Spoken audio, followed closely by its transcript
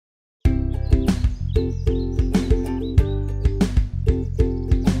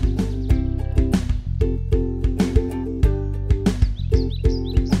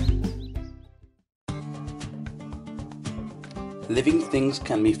things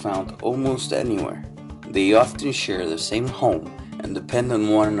can be found almost anywhere. They often share the same home and depend on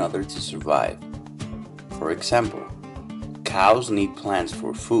one another to survive. For example, cows need plants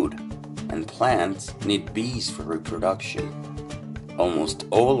for food, and plants need bees for reproduction. Almost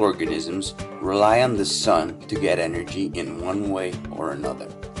all organisms rely on the sun to get energy in one way or another.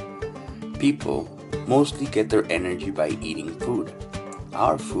 People mostly get their energy by eating food.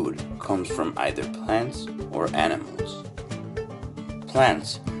 Our food comes from either plants or animals.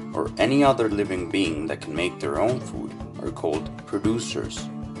 Plants, or any other living being that can make their own food, are called producers.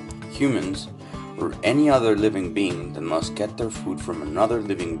 Humans, or any other living being that must get their food from another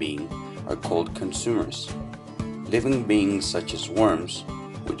living being, are called consumers. Living beings such as worms,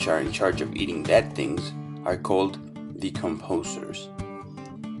 which are in charge of eating dead things, are called decomposers.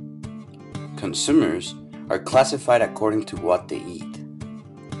 Consumers are classified according to what they eat.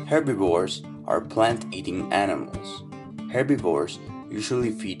 Herbivores are plant-eating animals. Herbivores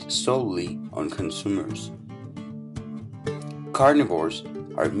usually feed solely on consumers. Carnivores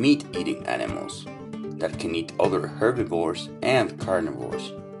are meat-eating animals that can eat other herbivores and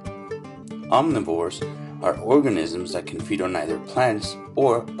carnivores. Omnivores are organisms that can feed on either plants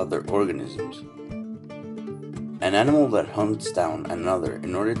or other organisms. An animal that hunts down another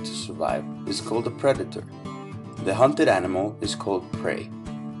in order to survive is called a predator. The hunted animal is called prey.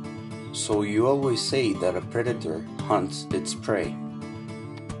 So you always say that a predator hunts its prey.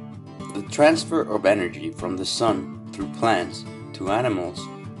 The transfer of energy from the sun through plants to animals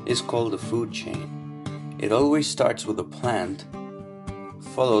is called the food chain. It always starts with a plant,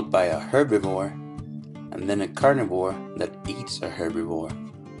 followed by a herbivore, and then a carnivore that eats a herbivore.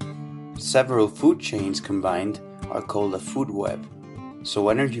 Several food chains combined are called a food web, so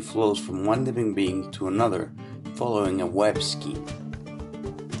energy flows from one living being to another following a web scheme.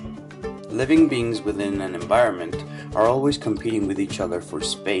 Living beings within an environment are always competing with each other for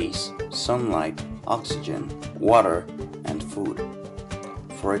space, sunlight, oxygen, water, and food.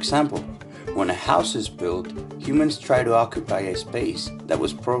 For example, when a house is built, humans try to occupy a space that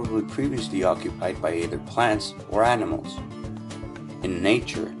was probably previously occupied by either plants or animals. In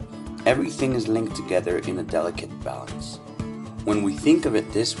nature, everything is linked together in a delicate balance. When we think of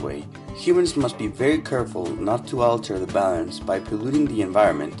it this way, humans must be very careful not to alter the balance by polluting the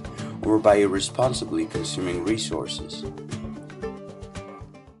environment or by irresponsibly consuming resources.